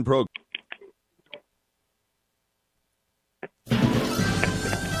Program.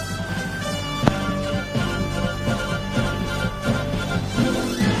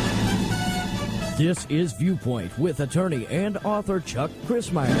 This is Viewpoint with attorney and author Chuck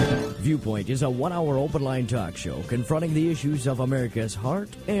Crismier. Viewpoint is a one-hour open-line talk show confronting the issues of America's heart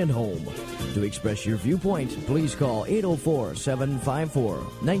and home. To express your viewpoint, please call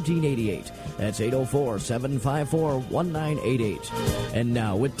 804-754-1988. That's 804-754-1988. And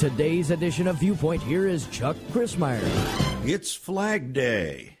now, with today's edition of Viewpoint, here is Chuck Crismier. It's Flag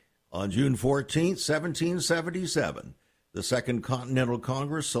Day on June 14th, 1777. The Second Continental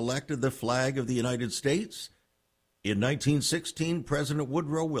Congress selected the flag of the United States. In 1916, President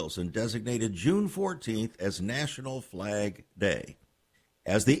Woodrow Wilson designated June 14th as National Flag Day,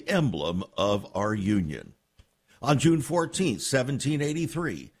 as the emblem of our Union. On June 14th,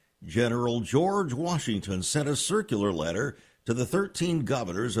 1783, General George Washington sent a circular letter to the 13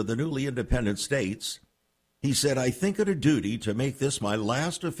 governors of the newly independent states. He said, "I think it a duty to make this my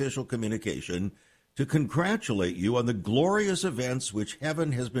last official communication to congratulate you on the glorious events which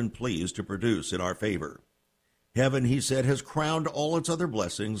heaven has been pleased to produce in our favor. Heaven," he said, "has crowned all its other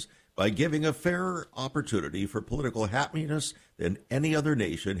blessings by giving a fairer opportunity for political happiness than any other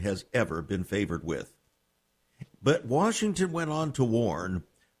nation has ever been favored with." But Washington went on to warn,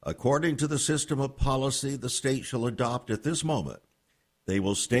 according to the system of policy the state shall adopt at this moment, they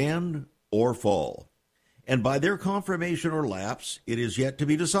will stand or fall. And by their confirmation or lapse, it is yet to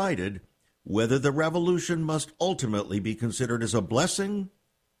be decided whether the revolution must ultimately be considered as a blessing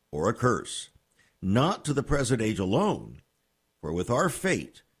or a curse, not to the present age alone, for with our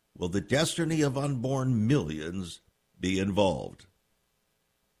fate will the destiny of unborn millions be involved.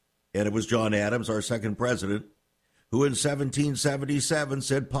 And it was John Adams, our second president, who in 1777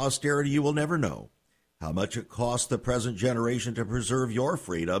 said, "Posterity, you will never know how much it cost the present generation to preserve your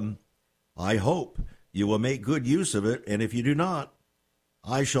freedom. I hope you will make good use of it, and if you do not,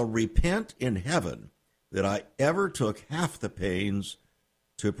 I shall repent in heaven that I ever took half the pains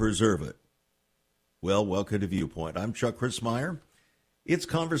to preserve it." Well, welcome to Viewpoint. I'm Chuck Crismier. It's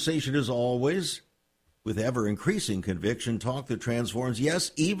conversation as always, with ever-increasing conviction, talk that transforms.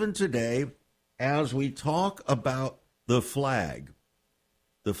 Yes, even today, as we talk about the flag.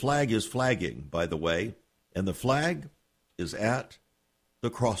 The flag is flagging, by the way, and the flag is at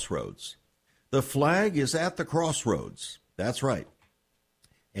the crossroads. The flag is at the crossroads. That's right.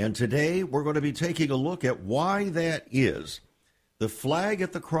 And today we're going to be taking a look at why that is. The flag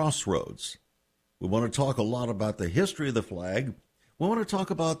at the crossroads. We want to talk a lot about the history of the flag. We want to talk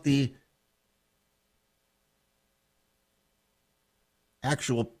about the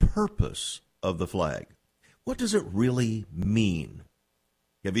actual purpose of the flag. What does it really mean?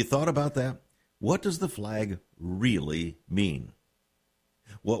 Have you thought about that? What does the flag really mean?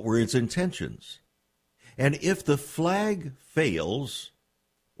 What were its intentions? And if the flag fails,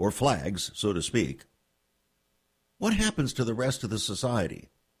 or flags, so to speak, what happens to the rest of the society?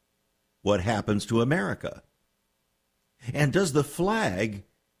 What happens to America? And does the flag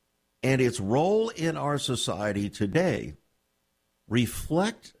and its role in our society today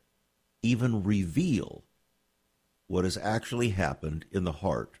reflect, even reveal, what has actually happened in the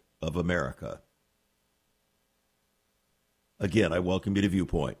heart of America? Again, I welcome you to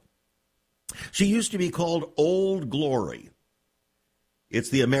Viewpoint. She used to be called Old Glory. It's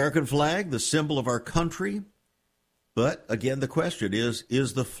the American flag, the symbol of our country. But again, the question is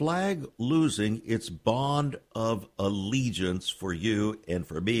the flag losing its bond of allegiance for you and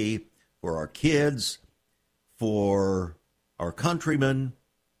for me, for our kids, for our countrymen?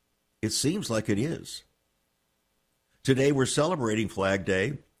 It seems like it is. Today we're celebrating Flag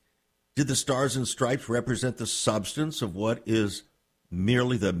Day. Did the stars and stripes represent the substance of what is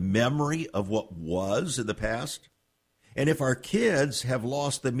merely the memory of what was in the past? And if our kids have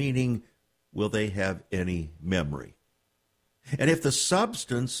lost the meaning, will they have any memory? And if the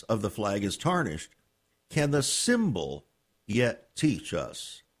substance of the flag is tarnished, can the symbol yet teach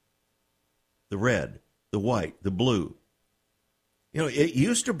us? The red, the white, the blue. You know, it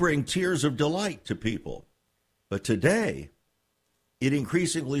used to bring tears of delight to people, but today it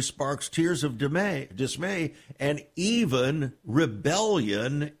increasingly sparks tears of dismay and even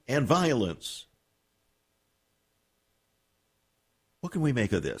rebellion and violence. What can we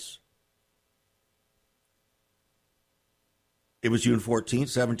make of this? It was June 14,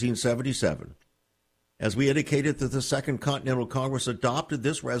 1777. As we indicated, that the Second Continental Congress adopted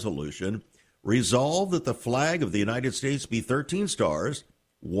this resolution, resolved that the flag of the United States be 13 stars,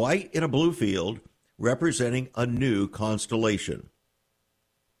 white in a blue field, representing a new constellation.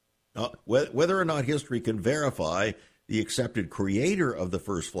 Whether or not history can verify the accepted creator of the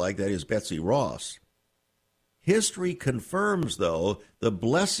first flag, that is Betsy Ross. History confirms, though, the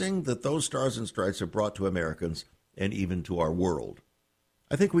blessing that those stars and stripes have brought to Americans and even to our world.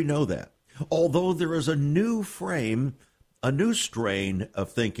 I think we know that. Although there is a new frame, a new strain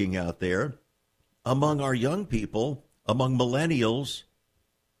of thinking out there among our young people, among millennials,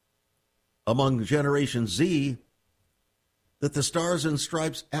 among Generation Z, that the stars and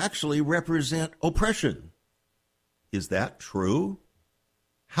stripes actually represent oppression. Is that true?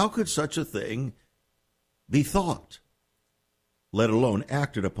 How could such a thing be thought, let alone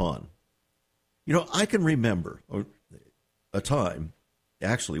acted upon? You know, I can remember a time,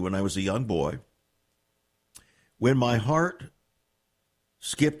 actually, when I was a young boy, when my heart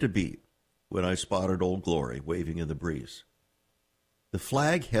skipped a beat when I spotted Old Glory waving in the breeze. The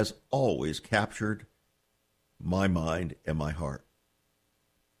flag has always captured my mind and my heart.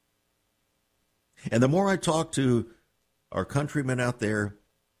 And the more I talk to our countrymen out there,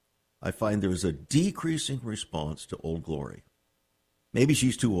 I find there's a decreasing response to Old Glory. Maybe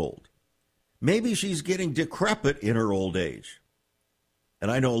she's too old. Maybe she's getting decrepit in her old age. And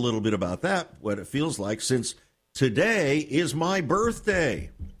I know a little bit about that, what it feels like, since today is my birthday.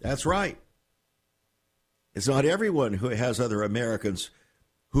 That's right. It's not everyone who has other Americans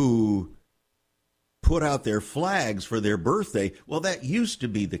who put out their flags for their birthday. Well, that used to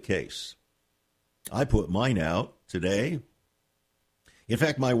be the case. I put mine out today. In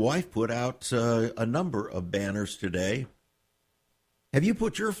fact, my wife put out a number of banners today. Have you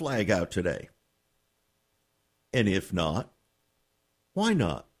put your flag out today? And if not, why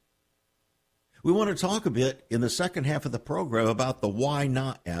not? We want to talk a bit in the second half of the program about the why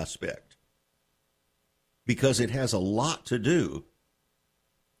not aspect, because it has a lot to do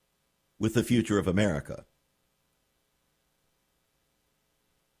with the future of America.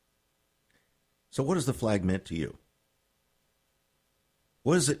 So what has the flag meant to you?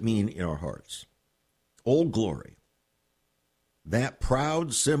 What does it mean in our hearts? Old Glory, that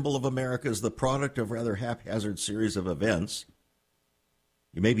proud symbol of America, is the product of a rather haphazard series of events.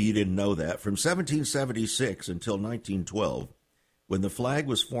 Maybe you didn't know that. From 1776 until 1912, when the flag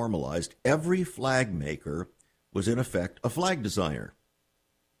was formalized, every flag maker was in effect a flag designer.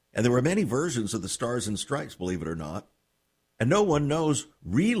 And there were many versions of the Stars and Stripes, believe it or not. And no one knows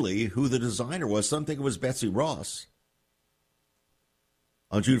really who the designer was. Some think it was Betsy Ross.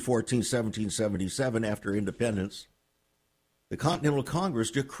 On June 14, 1777, after independence, the Continental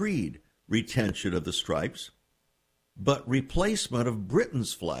Congress decreed retention of the stripes, but replacement of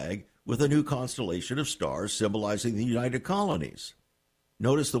Britain's flag with a new constellation of stars symbolizing the United Colonies.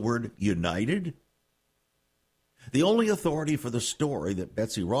 Notice the word united. The only authority for the story that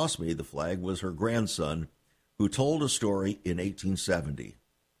Betsy Ross made the flag was her grandson, who told a story in 1870.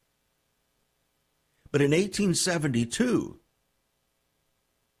 But in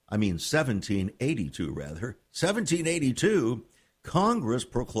 1782, Congress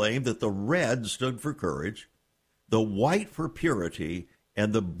proclaimed that the red stood for courage, the white for purity,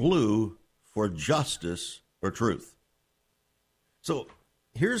 and the blue for justice or truth. So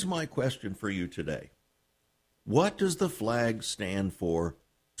here's my question for you today. What does the flag stand for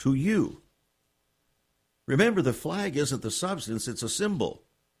to you? Remember, the flag isn't the substance, it's a symbol.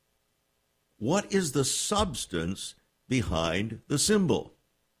 What is the substance behind the symbol?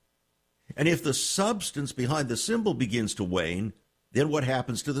 And if the substance behind the symbol begins to wane, then what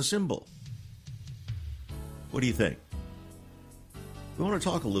happens to the symbol? What do you think? We want to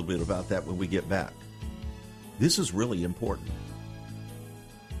talk a little bit about that when we get back. This is really important.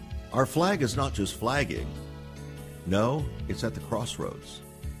 Our flag is not just flagging. No, it's at the crossroads.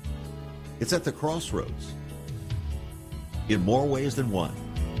 It's at the crossroads in more ways than one.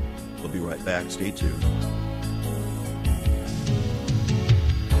 We'll be right back. Stay tuned.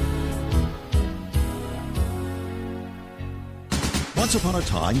 Once upon a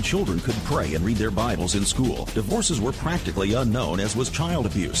time, children could pray and read their Bibles in school. Divorces were practically unknown, as was child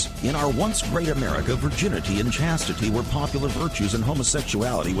abuse. In our once great America, virginity and chastity were popular virtues and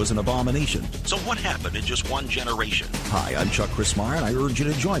homosexuality was an abomination. So what happened in just one generation? Hi, I'm Chuck Christmeyer, and I urge you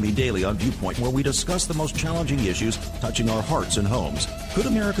to join me daily on Viewpoint, where we discuss the most challenging issues touching our hearts and homes. Could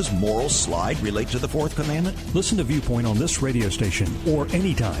America's moral slide relate to the Fourth Commandment? Listen to Viewpoint on this radio station or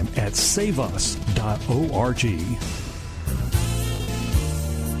anytime at saveus.org.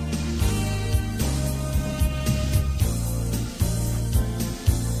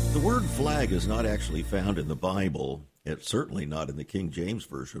 The word flag is not actually found in the Bible. It's certainly not in the King James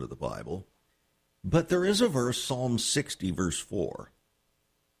Version of the Bible. But there is a verse, Psalm 60, verse 4,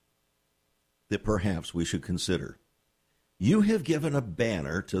 that perhaps we should consider. You have given a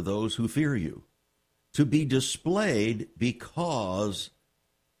banner to those who fear you, to be displayed because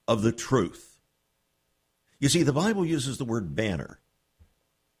of the truth. You see, the Bible uses the word banner,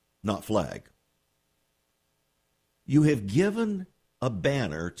 not flag. You have given a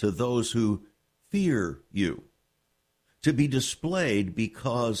banner to those who fear you, to be displayed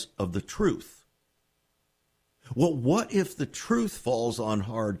because of the truth. Well, what if the truth falls on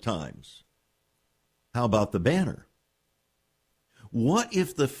hard times? How about the banner? What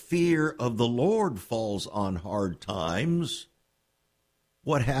if the fear of the Lord falls on hard times?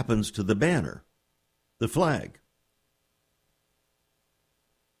 What happens to the banner, the flag?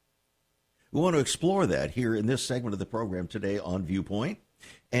 We want to explore that here in this segment of the program today on Viewpoint.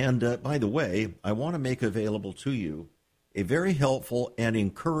 And by the way, I want to make available to you a very helpful and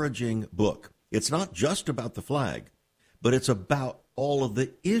encouraging book. It's not just about the flag, but it's about all of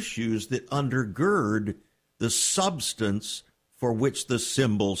the issues that undergird the substance for which the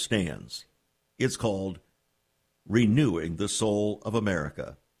symbol stands. It's called Renewing the Soul of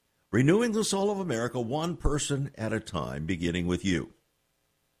America. Renewing the Soul of America, one person at a time, beginning with you.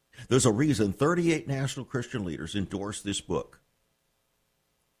 There's a reason 38 national Christian leaders endorse this book.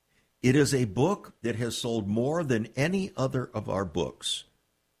 It is a book that has sold more than any other of our books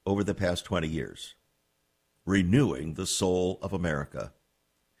over the past 20 years. Renewing the Soul of America.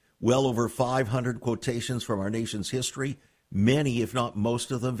 Well over 500 quotations from our nation's history, many, if not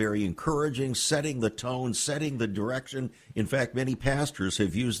most of them, very encouraging, setting the tone, setting the direction. In fact, many pastors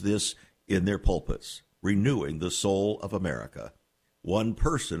have used this in their pulpits. Renewing the Soul of America. One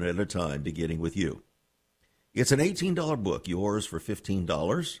person at a time, beginning with you. It's an $18 book, yours for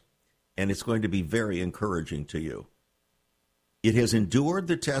 $15, and it's going to be very encouraging to you. It has endured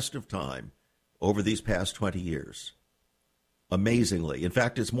the test of time over these past 20 years. Amazingly. In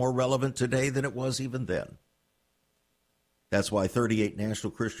fact, it's more relevant today than it was even then. That's why 38 national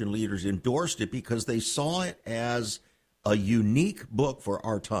Christian leaders endorsed it, because they saw it as a unique book for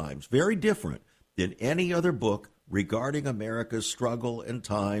our times, very different than any other book regarding America's struggle and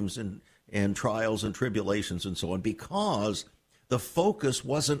times and trials and tribulations and so on, because the focus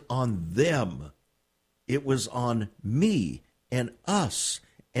wasn't on them. It was on me and us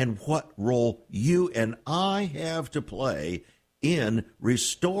and what role you and I have to play in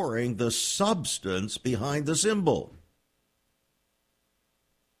restoring the substance behind the symbol.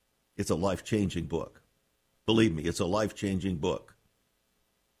 It's a life-changing book. Believe me, it's a life-changing book.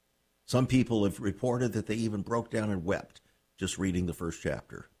 Some people have reported that they even broke down and wept just reading the first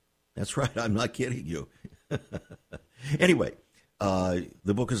chapter. That's right, I'm not kidding you. Anyway,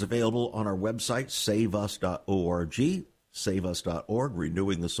 the book is available on our website, saveus.org, saveus.org,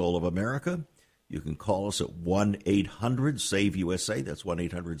 Renewing the Soul of America. You can call us at 1-800-SAVE-USA, that's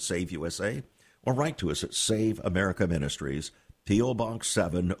 1-800-SAVE-USA, or write to us at Save America Ministries, P.O. Box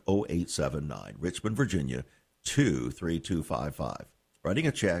 70879, Richmond, Virginia, 23255. Writing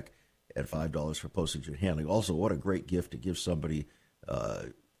a check at $5 for postage and handling. Also, what a great gift to give somebody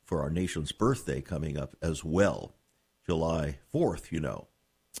for our nation's birthday coming up as well, July 4th, you know.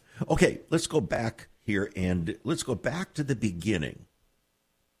 Okay, let's go back here and let's go back to the beginning.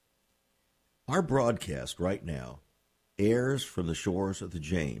 Our broadcast right now airs from the shores of the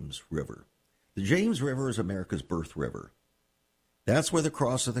James River. The James River is America's birth river. That's where the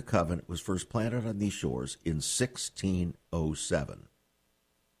Cross of the Covenant was first planted on these shores in 1607.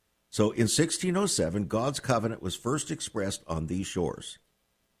 So in 1607, God's covenant was first expressed on these shores.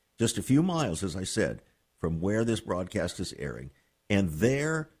 Just a few miles, as I said, from where this broadcast is airing. And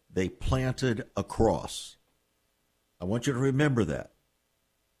there they planted a cross. I want you to remember that.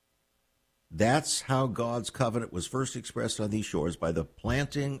 That's how God's covenant was first expressed on these shores, by the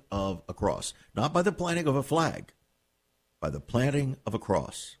planting of a cross. Not by the planting of a flag, by the planting of a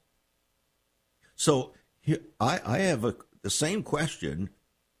cross. So here, I have the same question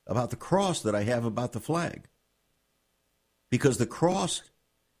about the cross that I have about the flag. Because the cross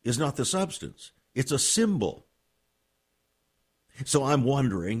is not the substance. It's a symbol. So I'm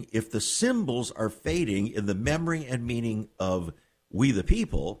wondering if the symbols are fading in the memory and meaning of we the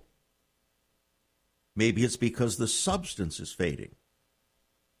people, maybe it's because the substance is fading.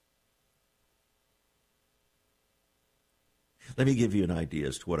 Let me give you an idea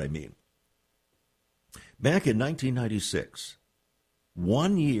as to what I mean. Back in 1996,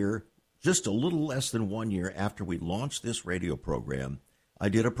 1 year, just a little less than 1 year after we launched this radio program, I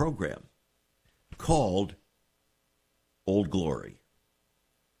did a program called Old Glory.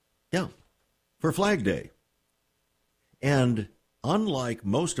 Yeah, for Flag Day. And unlike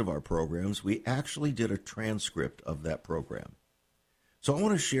most of our programs, we actually did a transcript of that program. So I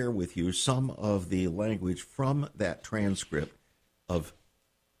want to share with you some of the language from that transcript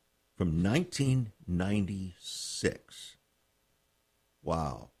from 1996.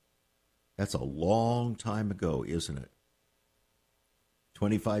 Wow. That's a long time ago, isn't it?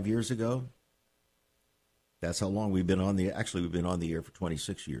 25 years ago? That's how long we've been on the air for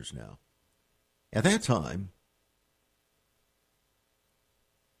 26 years now. At that time,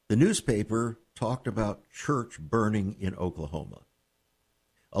 the newspaper talked about church burning in Oklahoma.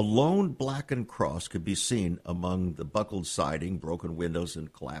 A lone blackened cross could be seen among the buckled siding, broken windows,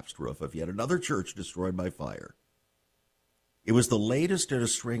 and collapsed roof of yet another church destroyed by fire. It was the latest in a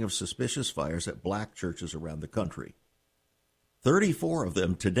string of suspicious fires at black churches around the country. 34 of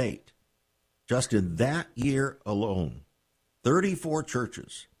them to date. Just in that year alone, 34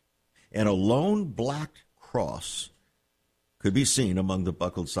 churches and a lone black cross could be seen among the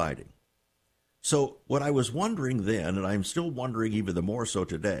buckled siding. So what I was wondering then, and I'm still wondering even the more so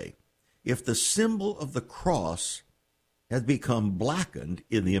today, if the symbol of the cross has become blackened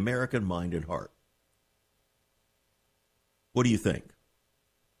in the American mind and heart. What do you think?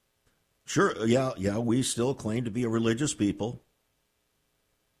 Sure, yeah, we still claim to be a religious people.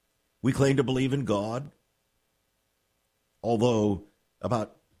 We claim to believe in God, although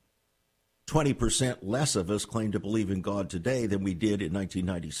about 20% less of us claim to believe in God today than we did in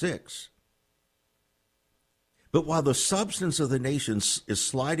 1996. But while the substance of the nation is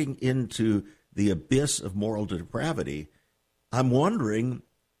sliding into the abyss of moral depravity, I'm wondering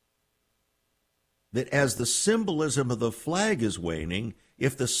that as the symbolism of the flag is waning,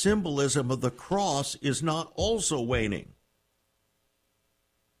 if the symbolism of the cross is not also waning.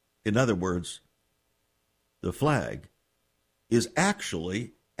 In other words, the flag is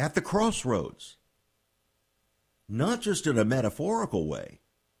actually at the crossroads, not just in a metaphorical way,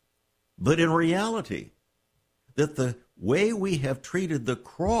 but in reality, that the way we have treated the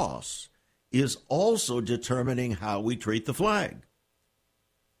cross is also determining how we treat the flag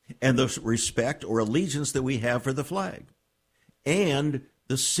and the respect or allegiance that we have for the flag and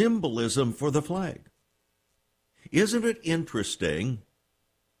the symbolism for the flag. Isn't it interesting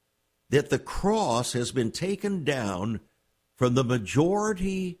that the cross has been taken down from the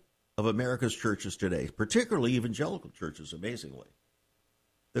majority of America's churches today, particularly evangelical churches, amazingly?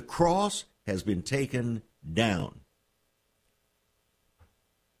 The cross has been taken down.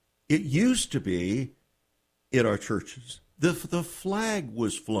 It used to be in our churches, the flag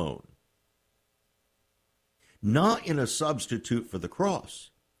was flown, not in a substitute for the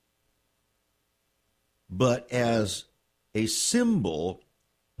cross, but as a symbol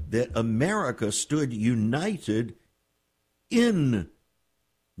that America stood united in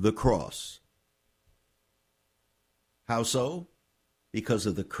the cross. How so? Because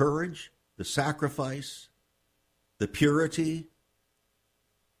of the courage, the sacrifice, the purity,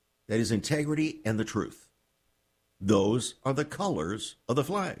 that is integrity, and the truth. Those are the colors of the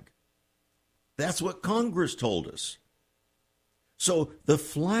flag. That's what Congress told us. So the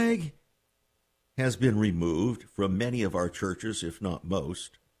flag has been removed from many of our churches, if not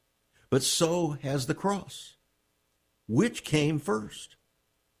most, but so has the cross. Which came first?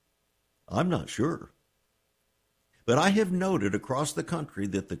 I'm not sure. But I have noted across the country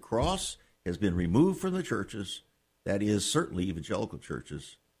that the cross has been removed from the churches, that is, certainly evangelical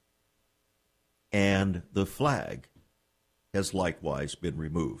churches, and the flag has likewise been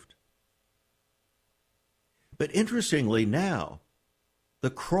removed. But interestingly now,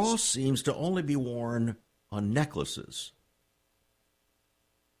 the cross seems to only be worn on necklaces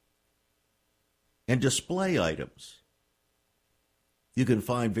and display items. You can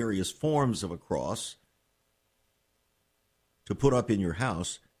find various forms of a cross to put up in your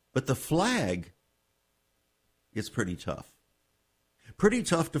house, but the flag is pretty tough. Pretty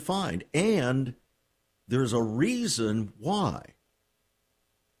tough to find, and there's a reason why.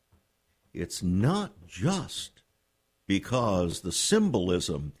 It's not just because the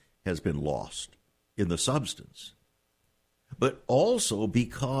symbolism has been lost in the substance, but also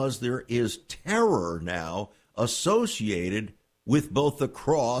because there is terror now associated with both the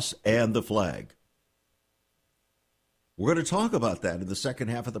cross and the flag. We're going to talk about that in the second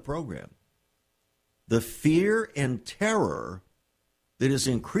half of the program. The fear and terror that is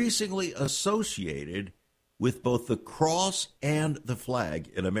increasingly associated with both the cross and the flag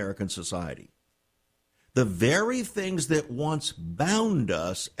in American society. The very things that once bound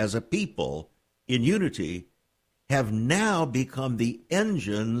us as a people in unity have now become the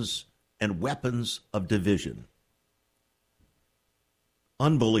engines and weapons of division.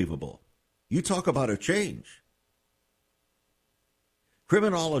 Unbelievable. You talk about a change.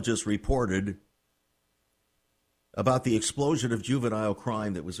 Criminologists reported about the explosion of juvenile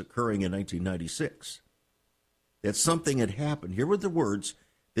crime that was occurring in 1996. That something had happened. Here were the words,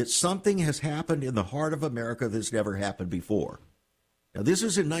 that something has happened in the heart of America that's never happened before. Now, this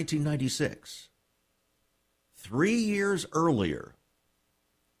is in 1996. 3 years earlier,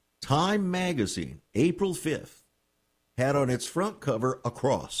 Time magazine, April 5th, had on its front cover a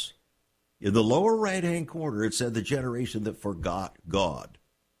cross. In the lower right-hand corner, it said the generation that forgot God.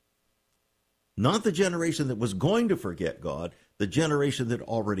 Not the generation that was going to forget God, the generation that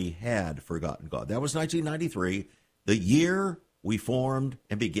already had forgotten God. That was 1993, the year we formed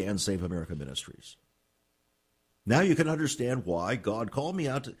and began Save America Ministries. Now you can understand why God called me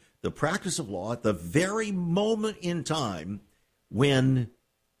out to the practice of law at the very moment in time when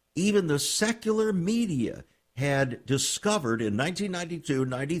even the secular media had discovered in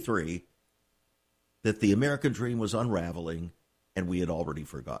 1992-93 that the American dream was unraveling and we had already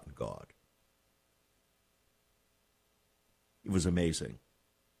forgotten God. It was amazing.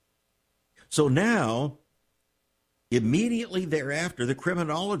 So now, immediately thereafter, the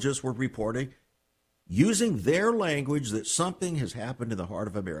criminologists were reporting, using their language, that something has happened in the heart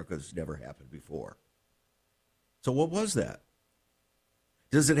of America that's never happened before. So what was that?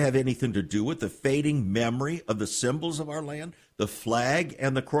 Does it have anything to do with the fading memory of the symbols of our land, the flag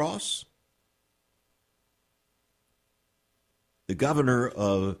and the cross? A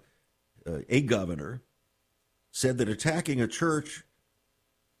governor said that attacking a church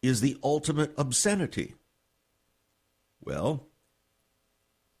is the ultimate obscenity. Well,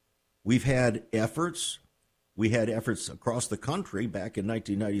 we had efforts across the country back in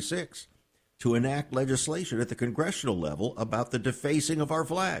 1996 to enact legislation at the congressional level about the defacing of our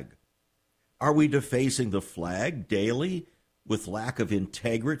flag. Are we defacing the flag daily with lack of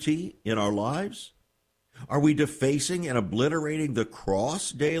integrity in our lives? Are we defacing and obliterating the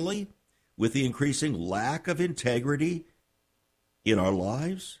cross daily with the increasing lack of integrity in our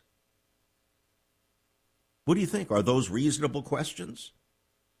lives? What do you think? Are those reasonable questions?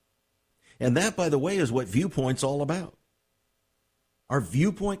 And that, by the way, is what Viewpoint's all about. Our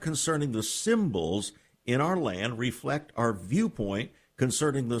viewpoint concerning the symbols in our land reflect our viewpoint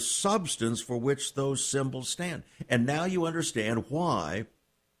concerning the substance for which those symbols stand. And now you understand why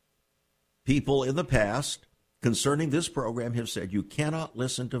people in the past concerning this program have said you cannot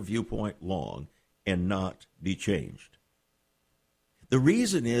listen to Viewpoint long and not be changed. The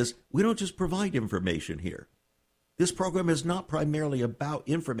reason is we don't just provide information here. This program is not primarily about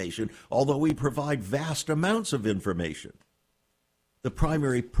information, although we provide vast amounts of information. The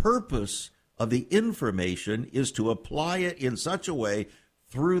primary purpose of the information is to apply it in such a way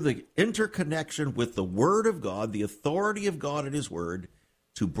through the interconnection with the Word of God, the authority of God and His Word,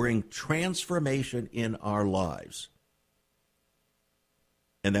 to bring transformation in our lives.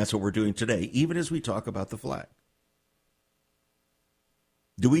 And that's what we're doing today, even as we talk about the flag.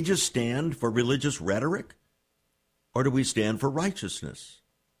 Do we just stand for religious rhetoric, or do we stand for righteousness?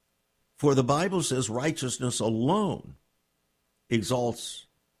 For the Bible says righteousness alone exalts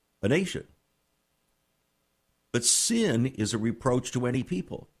a nation. But sin is a reproach to any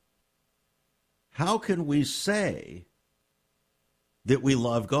people. How can we say that we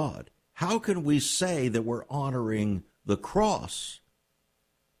love God? How can we say that we're honoring the cross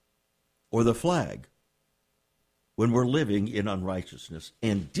or the flag when we're living in unrighteousness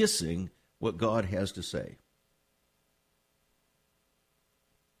and dissing what God has to say?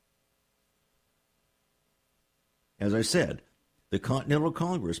 As I said, the Continental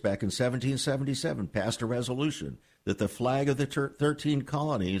Congress back in 1777 passed a resolution that the flag of the 13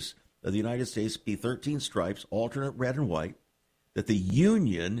 colonies of the United States be 13 stripes, alternate red and white, that the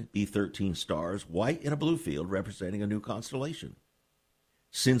Union be 13 stars, white in a blue field, representing a new constellation.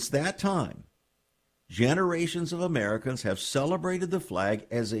 Since that time, generations of Americans have celebrated the flag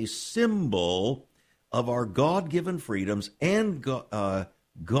as a symbol of our God-given freedoms and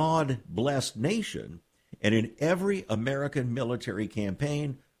God-blessed nation. And in every American military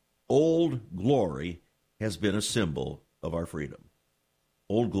campaign, Old Glory has been a symbol of our freedom.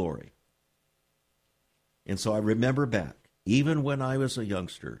 Old Glory. And so I remember back, even when I was a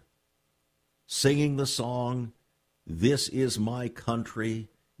youngster, singing the song, "This is my country,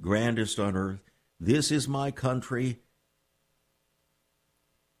 grandest on earth. This is my country.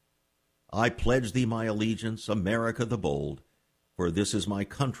 I pledge thee my allegiance, America the bold, for this is my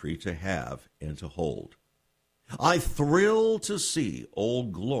country to have and to hold. I thrill to see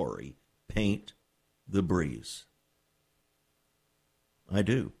Old Glory paint the breeze." I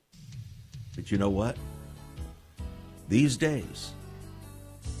do. But you know what? These days,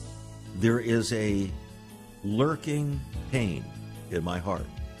 there is a lurking pain in my heart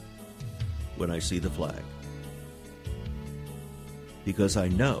when I see the flag. Because I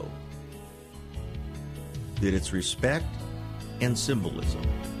know that its respect and symbolism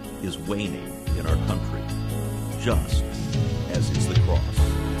is waning in our country, just as is the cross.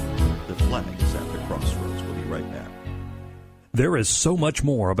 The flag is at the crossroads. We'll be right back. There is so much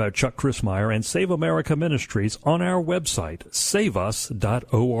more about Chuck Christmyer and Save America Ministries on our website,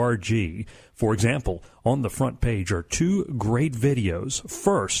 saveus.org. For example, on the front page are two great videos.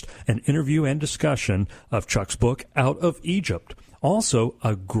 First, an interview and discussion of Chuck's book, Out of Egypt. Also,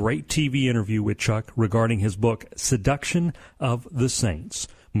 a great TV interview with Chuck regarding his book, Seduction of the Saints.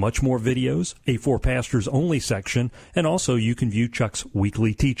 Much more videos, a For Pastors Only section, and also you can view Chuck's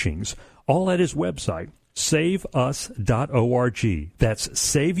weekly teachings, all at his website, saveus.org. That's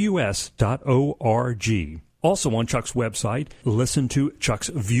saveus.org. Also on Chuck's website, listen to Chuck's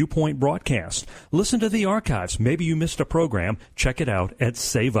Viewpoint broadcast. Listen to the archives. Maybe you missed a program. Check it out at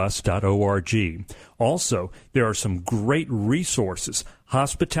saveus.org. Also, there are some great resources,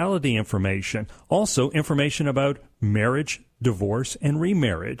 hospitality information, also information about marriage, divorce, and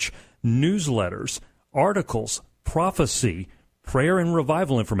remarriage, newsletters, articles, prophecy, prayer and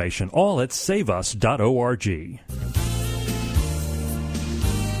revival information, all at saveus.org.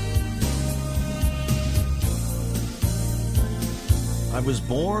 I was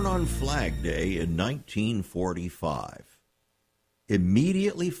born on Flag Day in 1945,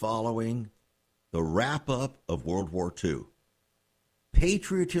 immediately following the wrap-up of World War II.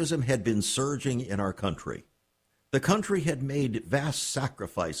 Patriotism had been surging in our country. The country had made vast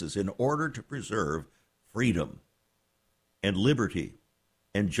sacrifices in order to preserve freedom and liberty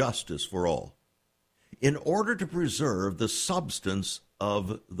and justice for all, in order to preserve the substance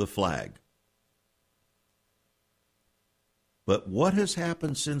of the flag. But what has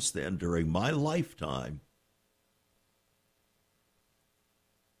happened since then during my lifetime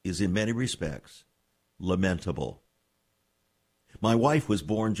is in many respects lamentable. My wife was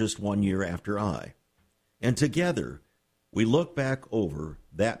born just 1 year after I, and together we look back over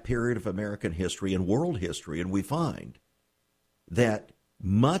that period of American history and world history, and we find that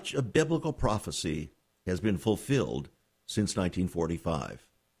much of biblical prophecy has been fulfilled since 1945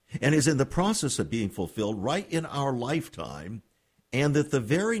 and is in the process of being fulfilled right in our lifetime, and that the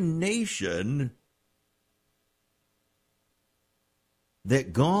very nation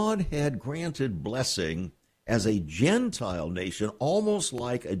that God had granted blessing as a Gentile nation, almost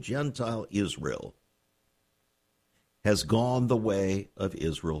like a Gentile Israel, has gone the way of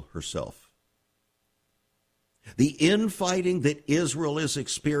Israel herself. The infighting that Israel is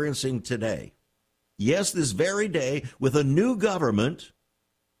experiencing today, yes, this very day, with a new government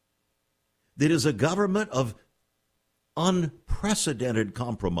that is a government of unprecedented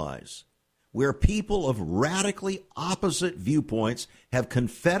compromise, where people of radically opposite viewpoints have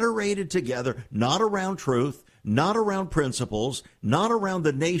confederated together, not around truth, not around principles, not around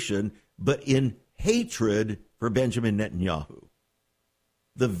the nation, but in hatred for Benjamin Netanyahu.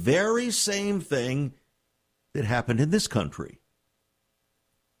 The very same thing that happened in this country.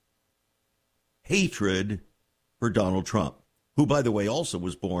 Hatred for Donald Trump, who, by the way, also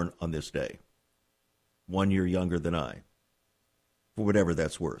was born on this day, 1 year younger than I, for whatever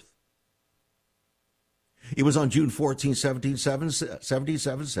that's worth. It was on June 14,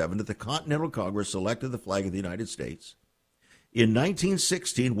 1777, that the Continental Congress selected the flag of the United States. In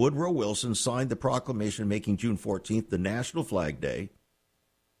 1916, Woodrow Wilson signed the proclamation making June 14th the National Flag Day.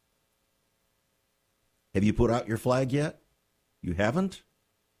 Have you put out your flag yet? You haven't?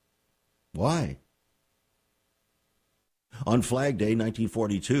 Why? On Flag Day,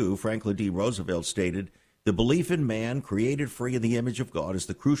 1942, Franklin D. Roosevelt stated, "The belief in man, created free in the image of God, is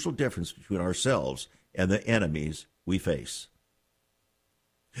the crucial difference between ourselves and the enemies we face."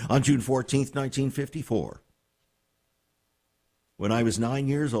 On June 14th, 1954, when I was 9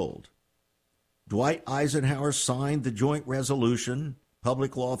 years old, Dwight Eisenhower signed the joint resolution,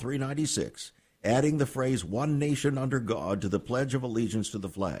 Public Law 396, adding the phrase, "One nation under God," to the Pledge of Allegiance to the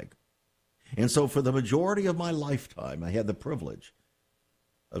flag. And so for the majority of my lifetime, I had the privilege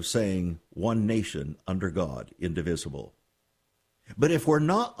of saying, "One nation under God, indivisible." But if we're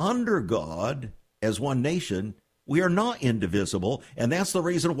not under God as one nation, we are not indivisible, and that's the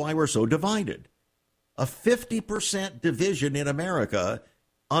reason why we're so divided. A 50% division in America,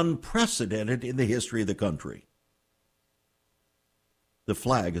 unprecedented in the history of the country. The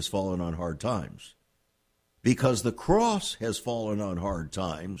flag has fallen on hard times because the cross has fallen on hard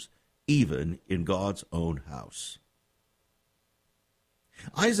times, even in God's own house.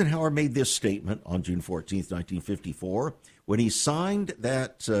 Eisenhower made this statement on June 14th, 1954, when he signed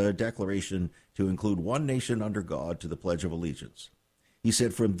that declaration to include one nation under God to the Pledge of Allegiance. He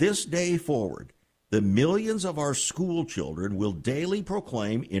said, "From this day forward, the millions of our school children will daily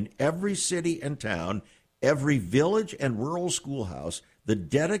proclaim in every city and town every village and rural schoolhouse, the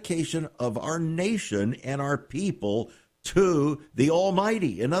dedication of our nation and our people to the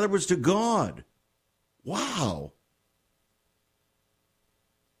Almighty. In other words, to God. Wow.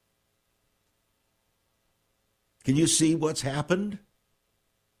 Can you see what's happened?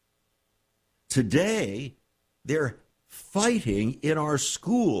 Today, they're fighting in our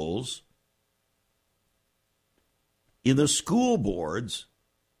schools, in the school boards,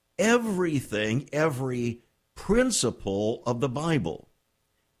 everything, every principle of the Bible.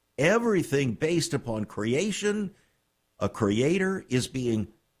 Everything based upon creation, a creator, is being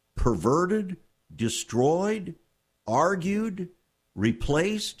perverted, destroyed, argued,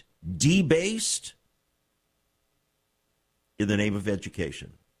 replaced, debased in the name of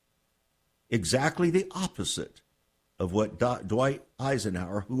education. Exactly the opposite of what Dwight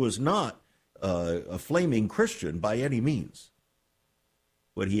Eisenhower, who was not a flaming Christian by any means,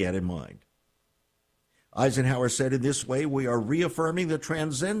 what he had in mind. Eisenhower said, in this way, we are reaffirming the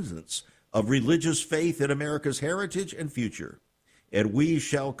transcendence of religious faith in America's heritage and future, and we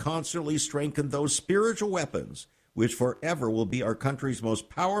shall constantly strengthen those spiritual weapons which forever will be our country's most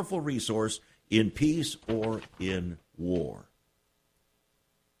powerful resource in peace or in war.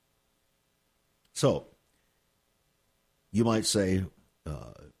 So, you might say,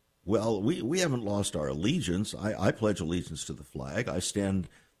 well, we haven't lost our allegiance. I pledge allegiance to the flag. I stand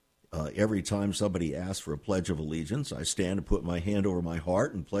every time somebody asks for a pledge of allegiance. I stand and put my hand over my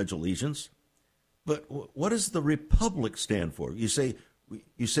heart and pledge allegiance. But what does the republic stand for? You say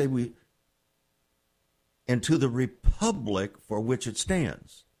we, and to the republic for which it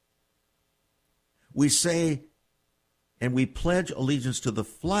stands. We say, and we pledge allegiance to the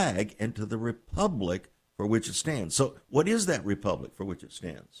flag and to the republic for which it stands. So what is that republic for which it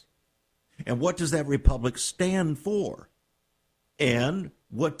stands? And what does that republic stand for? And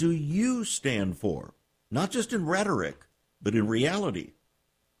what do you stand for? Not just in rhetoric, but in reality.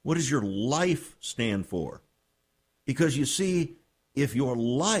 What does your life stand for? Because you see, if your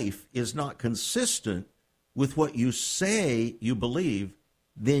life is not consistent with what you say you believe,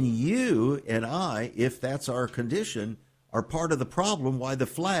 then you and I, if that's our condition, are part of the problem why the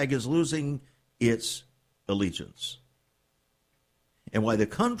flag is losing its allegiance and why the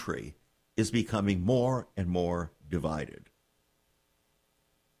country is becoming more and more divided.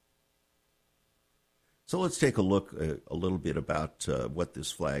 So let's take a look a little bit about what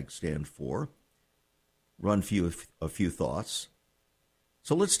this flag stands for, run a few thoughts.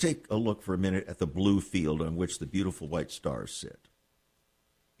 So let's take a look for a minute at the blue field on which the beautiful white stars sit.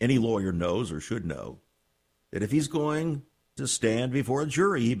 Any lawyer knows or should know that if he's going to stand before a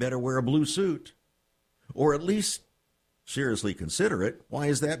jury, he better wear a blue suit, or at least seriously consider it. Why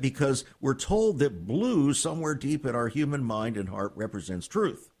is that? Because we're told that blue, somewhere deep in our human mind and heart, represents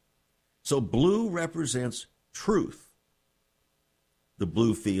truth. So blue represents truth. The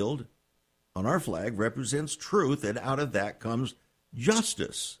blue field on our flag represents truth, and out of that comes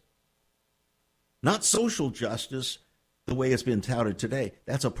justice. Not social justice the way it's been touted today.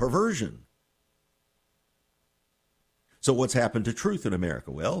 That's a perversion. So what's happened to truth in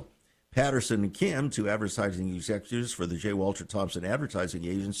America? Well, Patterson and Kim, two advertising executives for the J. Walter Thompson Advertising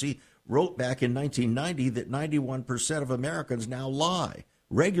Agency, wrote back in 1990 that 91% of Americans now lie,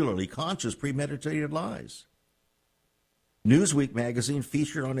 regularly, conscious, premeditated lies. Newsweek magazine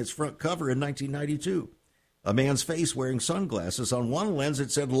featured on its front cover in 1992 a man's face wearing sunglasses. On one lens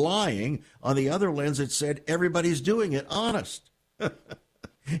it said lying, on the other lens it said everybody's doing it, honest.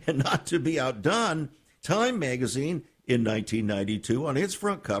 And not to be outdone, Time magazine in 1992 on its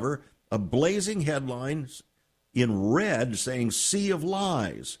front cover, a blazing headline in red saying sea of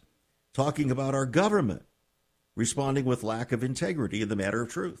lies, talking about our government responding with lack of integrity in the matter of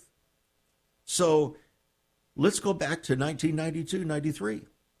truth. So let's go back to 1992-93.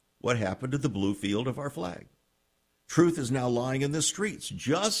 What happened to the blue field of our flag? Truth is now lying in the streets,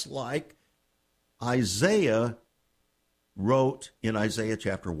 just like Isaiah wrote in Isaiah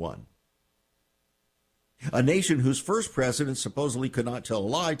chapter 1. A nation whose first president supposedly could not tell a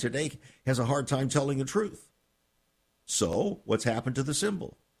lie today has a hard time telling the truth. So what's happened to the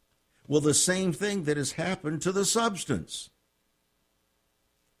symbol? Well, the same thing that has happened to the substance.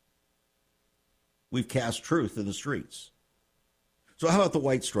 We've cast truth in the streets. So how about the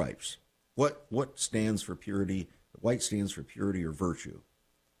white stripes? What stands for purity? White stands for purity or virtue.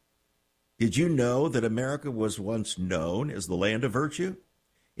 Did you know that America was once known as the land of virtue?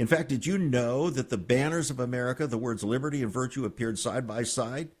 In fact, did you know that the banners of America, the words liberty and virtue, appeared side by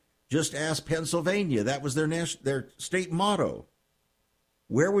side? Just ask Pennsylvania. That was their state motto.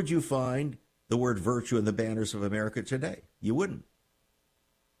 Where would you find the word virtue in the banners of America today? You wouldn't.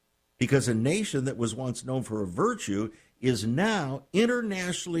 because a nation that was once known for her virtue is now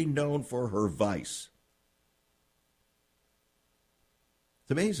internationally known for her vice. It's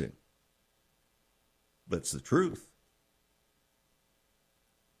amazing, but it's the truth.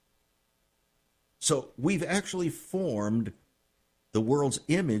 So we've actually formed the world's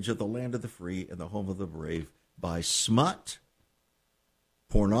image of the land of the free and the home of the brave by smut,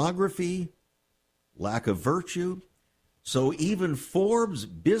 pornography, lack of virtue. So even Forbes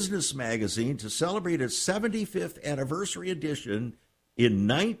Business Magazine, to celebrate its 75th anniversary edition in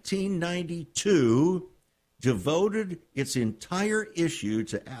 1992, devoted its entire issue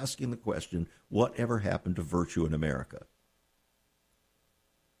to asking the question, whatever happened to virtue in America?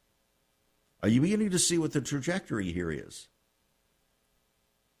 Are you beginning to see what the trajectory here is?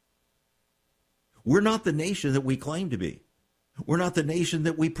 We're not the nation that we claim to be. We're not the nation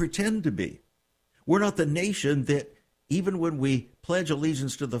that we pretend to be. We're not the nation that, even when we pledge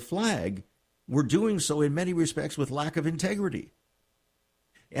allegiance to the flag, we're doing so in many respects with lack of integrity.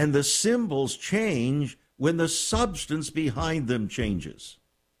 And the symbols change when the substance behind them changes.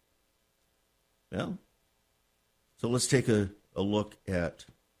 Well, so let's take a look at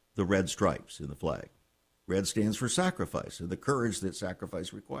the red stripes in the flag. Red stands for sacrifice and the courage that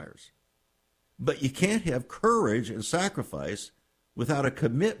sacrifice requires. But you can't have courage and sacrifice without a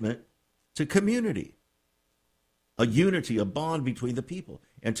commitment to community, a unity, a bond between the people.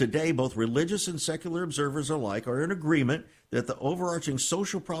 And today, both religious and secular observers alike are in agreement that the overarching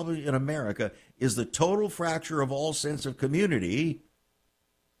social problem in America is the total fracture of all sense of community,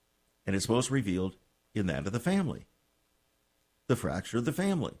 and it's most revealed in that of the family. The fracture of the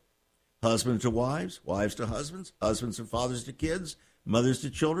family. Husbands to wives, wives to husbands, husbands and fathers to kids, mothers to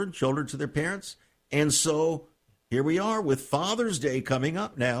children, children to their parents. And so here we are with Father's Day coming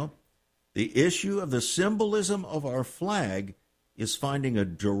up now. The issue of the symbolism of our flag is finding a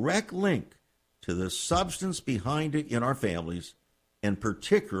direct link to the substance behind it in our families, and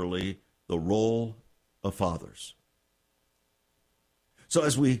particularly the role of fathers. So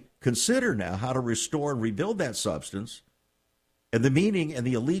as we consider now how to restore and rebuild that substance and the meaning and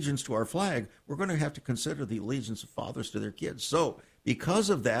the allegiance to our flag, we're going to have to consider the allegiance of fathers to their kids. So because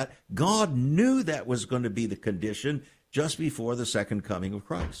of that, God knew that was going to be the condition just before the second coming of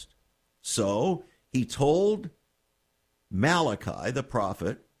Christ. So he told Malachi, the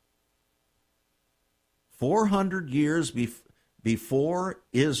prophet, 400 years before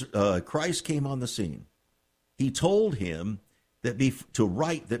Christ came on the scene, he told him that to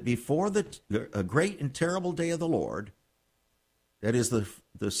write that before a great and terrible day of the Lord, that is the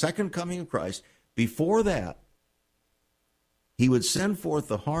second coming of Christ, before that, he would send forth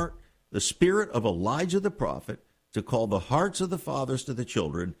the spirit of Elijah the prophet to call the hearts of the fathers to the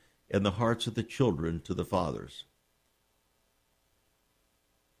children and the hearts of the children to the fathers.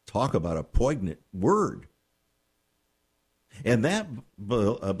 Talk about a poignant word. And that,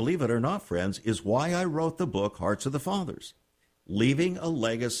 believe it or not, friends, is why I wrote the book, Hearts of the Fathers, Leaving a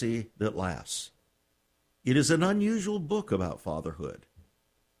Legacy That Lasts. It is an unusual book about fatherhood.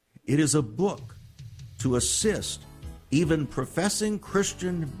 It is a book to assist even professing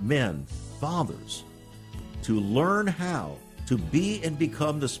Christian men, fathers, to learn how to be and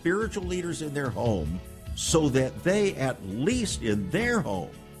become the spiritual leaders in their home so that they, at least in their home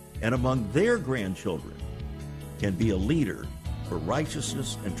and among their grandchildren, can be a leader for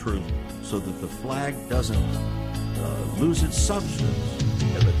righteousness and truth so that the flag doesn't lose its substance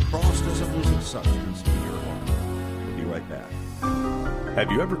and the cross doesn't lose its substance in your home. We'll be right back. Have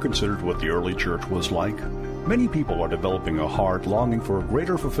you ever considered what the early church was like? Many people are developing a heart longing for a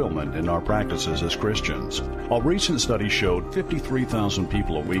greater fulfillment in our practices as Christians. A recent study showed 53,000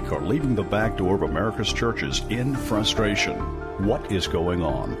 people a week are leaving the back door of America's churches in frustration. What is going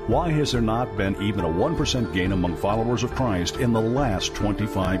on? Why has there not been even a 1% gain among followers of Christ in the last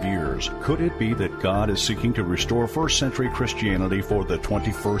 25 years? Could it be that God is seeking to restore first century Christianity for the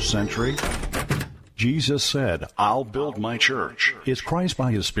 21st century? Jesus said, "I'll build my church." Is Christ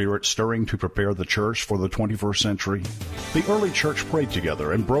by his Spirit stirring to prepare the church for the 21st century? The early church prayed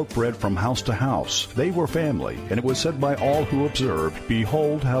together and broke bread from house to house. They were family, and it was said by all who observed,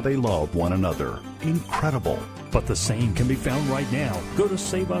 "Behold how they love one another." Incredible. But the same can be found right now. Go to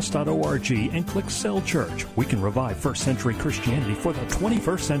saveus.org and click Cell Church. We can revive first century Christianity for the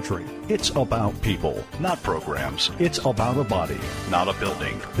 21st century. It's about people, not programs. It's about a body, not a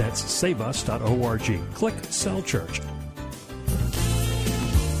building. That's saveus.org. Click Cell Church.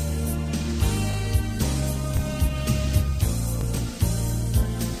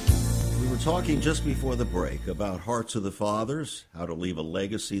 We were talking just before the break about Hearts of the Fathers, how to leave a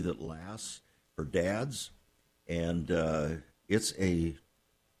legacy that lasts for dads. And it's a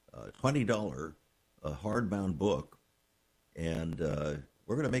 $20 hardbound book, and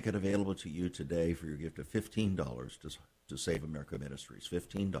we're going to make it available to you today for your gift of $15 to Save America Ministries.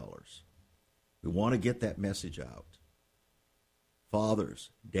 $15. We want to get that message out. Fathers,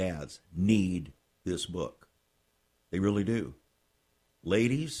 dads need this book. They really do.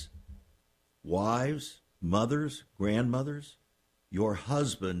 Ladies, wives, mothers, grandmothers, your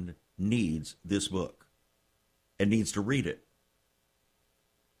husband needs this book and needs to read it.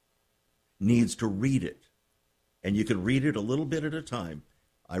 Needs to read it. And you can read it a little bit at a time.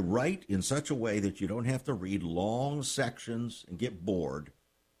 I write in such a way that you don't have to read long sections and get bored.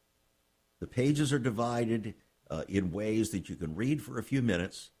 The pages are divided in ways that you can read for a few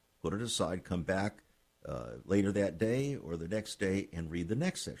minutes, put it aside, come back later that day or the next day and read the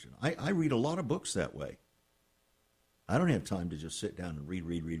next section. I read a lot of books that way. I don't have time to just sit down and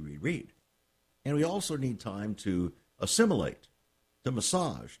read. And we also need time to assimilate, to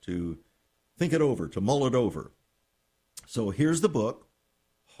massage, to think it over, to mull it over. So here's the book,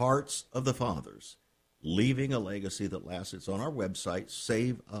 Hearts of the Fathers, Leaving a Legacy That Lasts. It's on our website,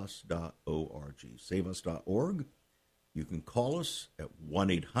 saveus.org. Saveus.org. You can call us at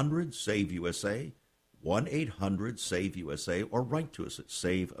 1-800-SAVE-USA, 1-800-SAVE-USA, or write to us at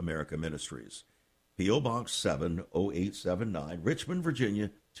Save America Ministries. P.O. Box 70879, Richmond,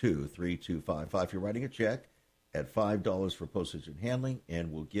 Virginia, 23255. If you're writing a check, at $5 for postage and handling,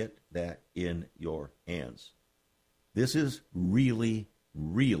 and we'll get that in your hands. This is really,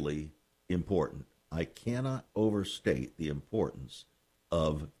 really important. I cannot overstate the importance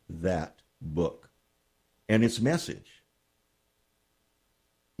of that book and its message.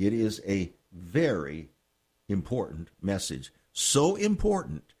 It is a very important message. So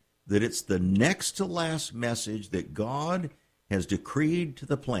important that it's the next to last message that God has decreed to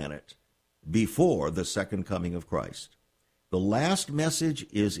the planet before the second coming of Christ. The last message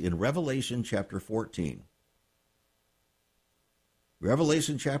is in Revelation chapter 14.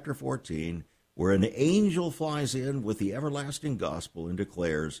 Revelation chapter 14, where an angel flies in with the everlasting gospel and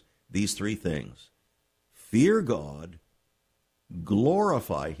declares these three things: fear God,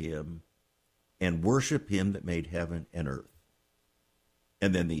 glorify him, and worship him that made heaven and earth.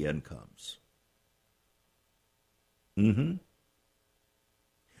 And then the end comes.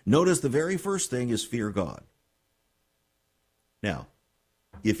 Notice the very first thing is fear God. Now,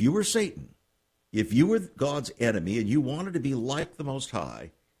 if you were Satan, if you were God's enemy and you wanted to be like the Most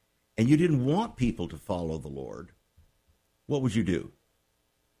High, and you didn't want people to follow the Lord, what would you do?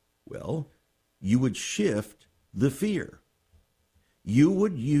 Well, you would shift the fear. You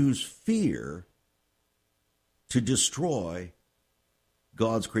would use fear to destroy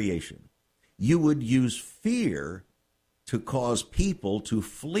God's creation. You would use fear to cause people to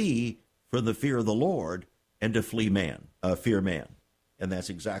flee from the fear of the Lord and to fear man. And that's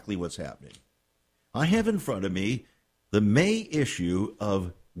exactly what's happening. I have in front of me the May issue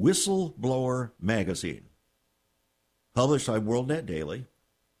of Whistleblower magazine, published by WorldNet Daily.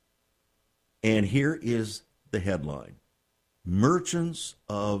 And here is the headline: Merchants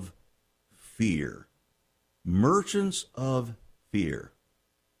of Fear. Merchants of Fear.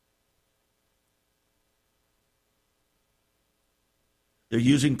 They're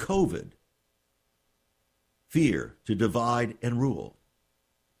using COVID, fear, to divide and rule.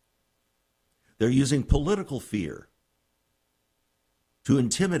 They're using political fear to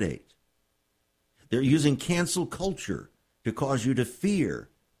intimidate. They're using cancel culture to cause you to fear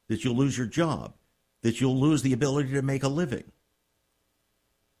that you'll lose your job, that you'll lose the ability to make a living,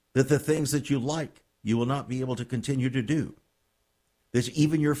 that the things that you like, you will not be able to continue to do, that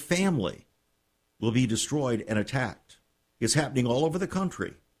even your family will be destroyed and attacked. It's happening all over the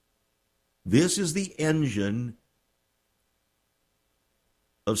country. This is the engine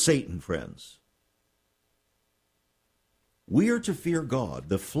of Satan, friends. We are to fear God.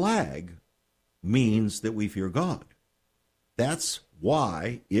 The flag means that we fear God. That's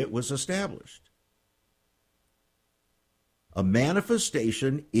why it was established. A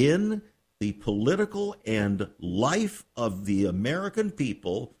manifestation in the political and life of the American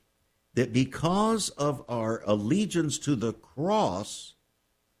people that because of our allegiance to the cross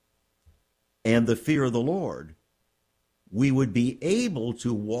and the fear of the Lord, we would be able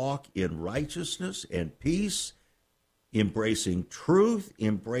to walk in righteousness and peace, embracing truth,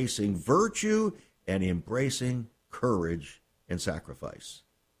 embracing virtue, and embracing courage and sacrifice.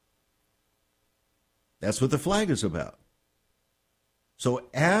 That's what the flag is about. So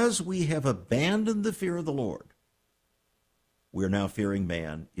as we have abandoned the fear of the Lord, we're now fearing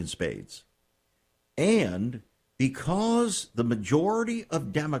man in spades. And because the majority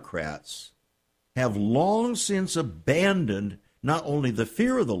of Democrats have long since abandoned not only the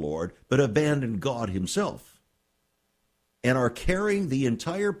fear of the Lord, but abandoned God himself, and are carrying the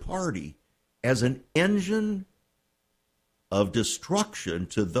entire party as an engine of destruction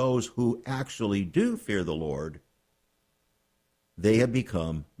to those who actually do fear the Lord, they have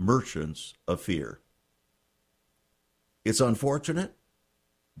become merchants of fear. It's unfortunate,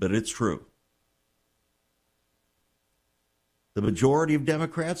 but it's true. The majority of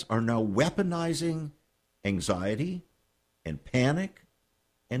Democrats are now weaponizing anxiety and panic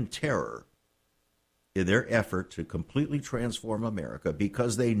and terror in their effort to completely transform America,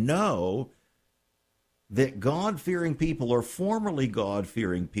 because they know that God-fearing people, or formerly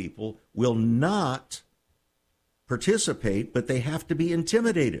God-fearing people, will not participate, but they have to be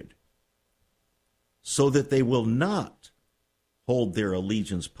intimidated so that they will not hold their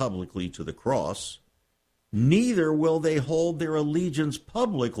allegiance publicly to the cross, neither will they hold their allegiance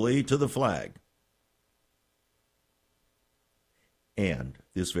publicly to the flag. And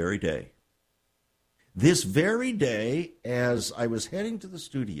this very day, as I was heading to the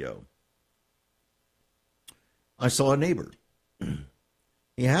studio, I saw a neighbor.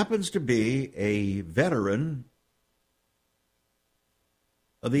 He happens to be a veteran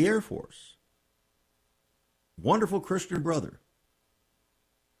of the Air Force. Wonderful Christian brother.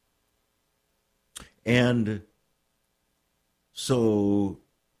 And so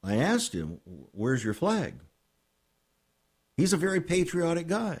I asked him, "Where's your flag?" He's a very patriotic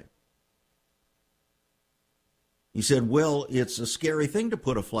guy. He said, "Well, it's a scary thing to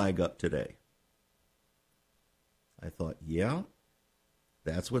put a flag up today." I thought, yeah,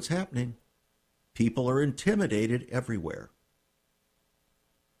 that's what's happening. People are intimidated everywhere.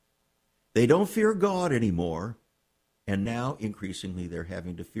 They don't fear God anymore, and now increasingly they're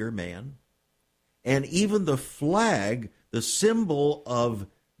having to fear man. And even the flag, the symbol of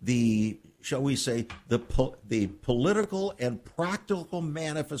the, shall we say, the political and practical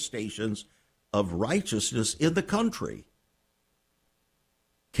manifestations of righteousness in the country,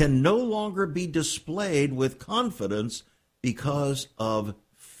 can no longer be displayed with confidence because of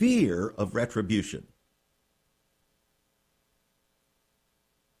fear of retribution.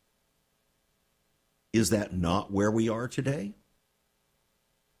 Is that not where we are today?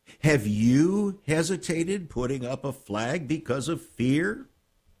 Have you hesitated putting up a flag because of fear?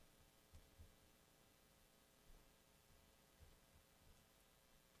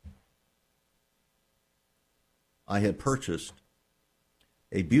 I had purchased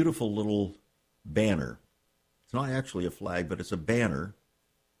a beautiful little banner. It's not actually a flag, but it's a banner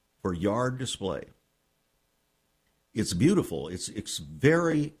for yard display. It's beautiful.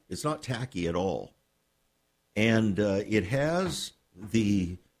 It's not tacky at all. And it has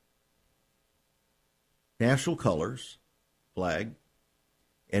the national colors, flag,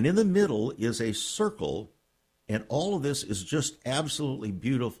 and in the middle is a circle, and all of this is just absolutely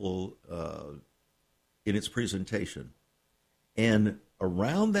beautiful in its presentation. And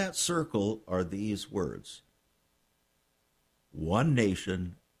around that circle are these words: one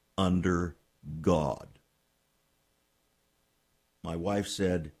nation under God. My wife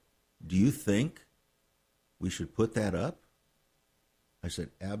said, "Do you think we should put that up?" I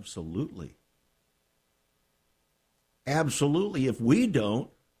said, absolutely. Absolutely. If we don't,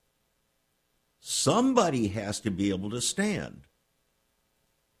 somebody has to be able to stand.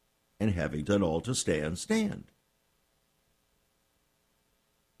 And having done all to stand, stand.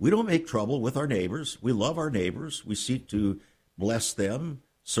 We don't make trouble with our neighbors. We love our neighbors. We seek to bless them,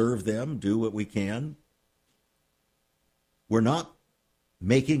 serve them, do what we can. We're not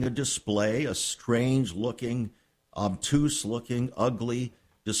making a display, a strange-looking, obtuse-looking, ugly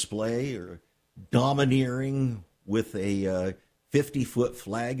display, or domineering with a 50-foot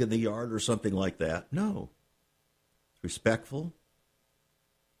flag in the yard or something like that. No. It's respectful.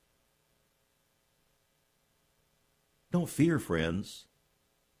 Don't fear, friends.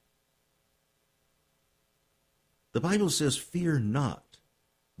 The Bible says, "Fear not.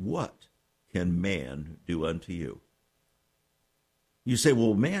 What can man do unto you?" You say,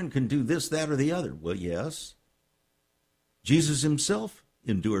 well, man can do this, that, or the other. Well, yes. Jesus himself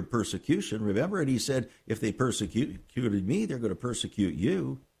endured persecution, remember? And he said, if they persecuted me, they're going to persecute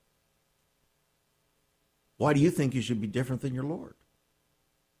you. Why do you think you should be different than your Lord?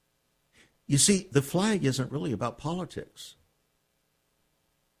 You see, the flag isn't really about politics.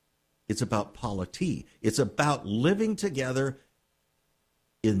 It's about polity. It's about living together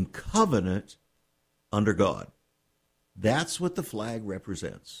in covenant under God. That's what the flag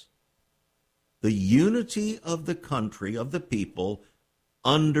represents. The unity of the country, of the people,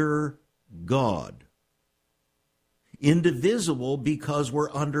 under God. Indivisible because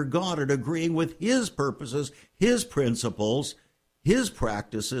we're under God and agreeing with his purposes, his principles, his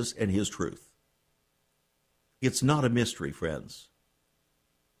practices, and his truth. It's not a mystery, friends.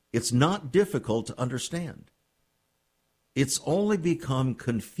 It's not difficult to understand. It's only become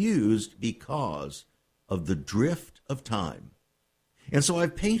confused because of the drift of time. And so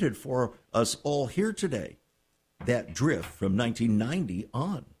I've painted for us all here today that drift from 1990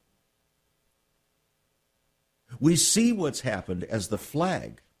 on. We see what's happened as the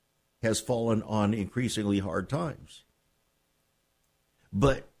flag has fallen on increasingly hard times.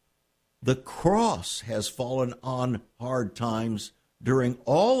 But the cross has fallen on hard times during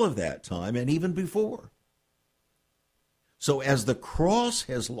all of that time and even before. So as the cross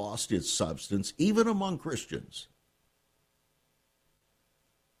has lost its substance, even among Christians,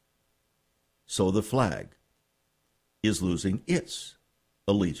 so the flag is losing its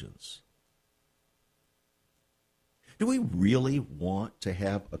allegiance. Do we really want to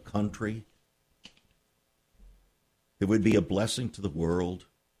have a country that would be a blessing to the world,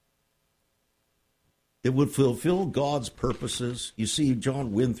 that would fulfill God's purposes? You see,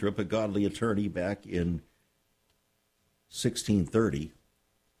 John Winthrop, a godly attorney back in 1630,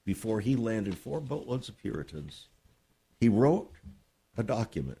 before he landed 4 boatloads of Puritans, he wrote a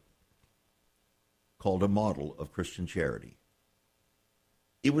document called A Model of Christian Charity.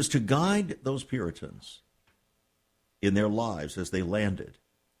 It was to guide those Puritans in their lives as they landed,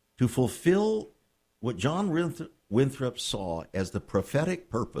 to fulfill what John Winthrop saw as the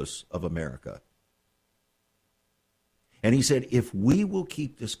prophetic purpose of America. And he said, if we will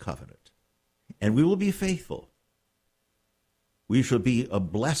keep this covenant and we will be faithful, we shall be a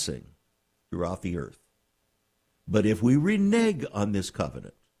blessing throughout the earth. But if we renege on this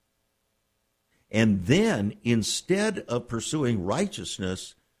covenant, and then instead of pursuing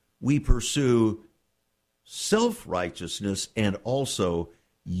righteousness, we pursue self-righteousness and also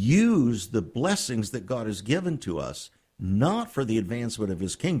use the blessings that God has given to us, not for the advancement of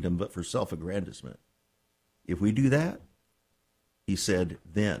his kingdom, but for self-aggrandizement. If we do that, he said,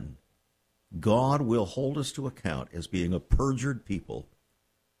 then God will hold us to account as being a perjured people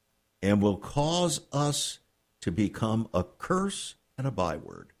and will cause us to become a curse and a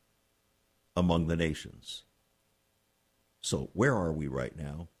byword among the nations. So where are we right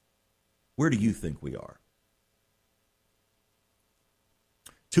now? Where do you think we are?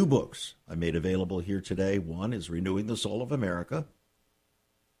 2 books I made available here today. One is Renewing the Soul of America.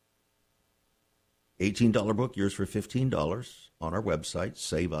 $18 book, yours for $15 on our website,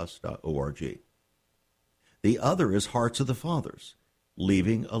 saveus.org. The other is Hearts of the Fathers,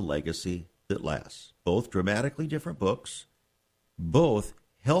 Leaving a Legacy That Lasts. Both dramatically different books, both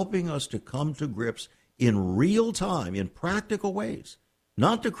helping us to come to grips in real time, in practical ways,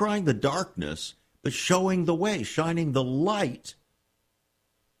 not decrying the darkness, but showing the way, shining the light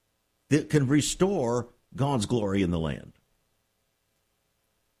that can restore God's glory in the land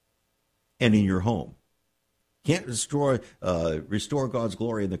and in your home. Can't restore God's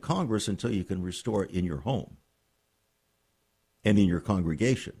glory in the Congress until you can restore it in your home and in your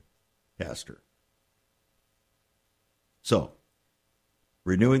congregation, Pastor. So,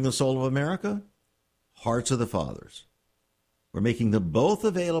 Renewing the Soul of America, Hearts of the Fathers. We're making them both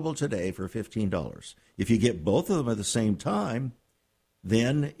available today for $15. If you get both of them at the same time,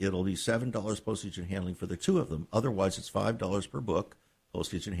 then it'll be $7 postage and handling for the 2 of them. Otherwise, it's $5 per book,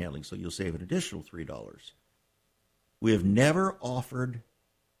 postage and handling, so you'll save an additional $3. We have never offered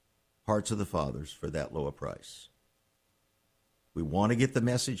Hearts of the Fathers for that low a price. We want to get the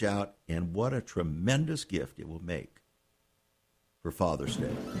message out, and what a tremendous gift it will make for Father's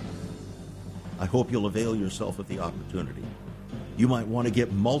Day. I hope you'll avail yourself of the opportunity. You might want to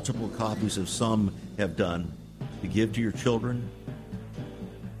get multiple copies, as some have done, to give to your children,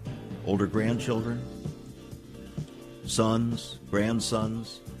 older grandchildren, sons,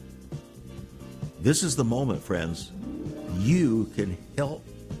 grandsons. This is the moment, friends. You can help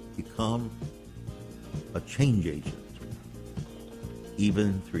become a change agent,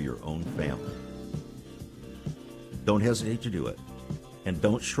 even through your own family. Don't hesitate to do it. And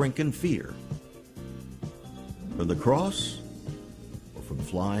don't shrink in fear from the cross or from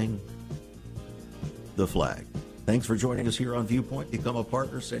flying the flag. Thanks for joining us here on Viewpoint. Become a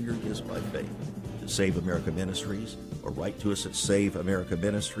partner. Send your gifts by faith to Save America Ministries, or write to us at Save America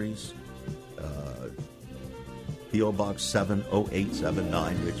Ministries, P.O. Box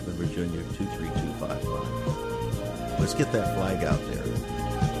 70879, Richmond, Virginia 23255. Let's get that flag out there.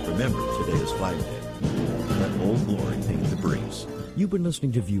 Remember, today is Flag Day. Let Old Glory paint the breeze. You've been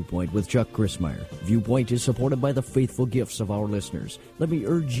listening to Viewpoint with Chuck Christmeyer. Viewpoint is supported by the faithful gifts of our listeners. Let me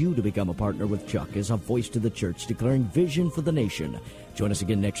urge you to become a partner with Chuck as a voice to the church declaring vision for the nation. Join us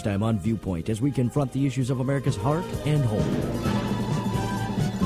again next time on Viewpoint as we confront the issues of America's heart and home.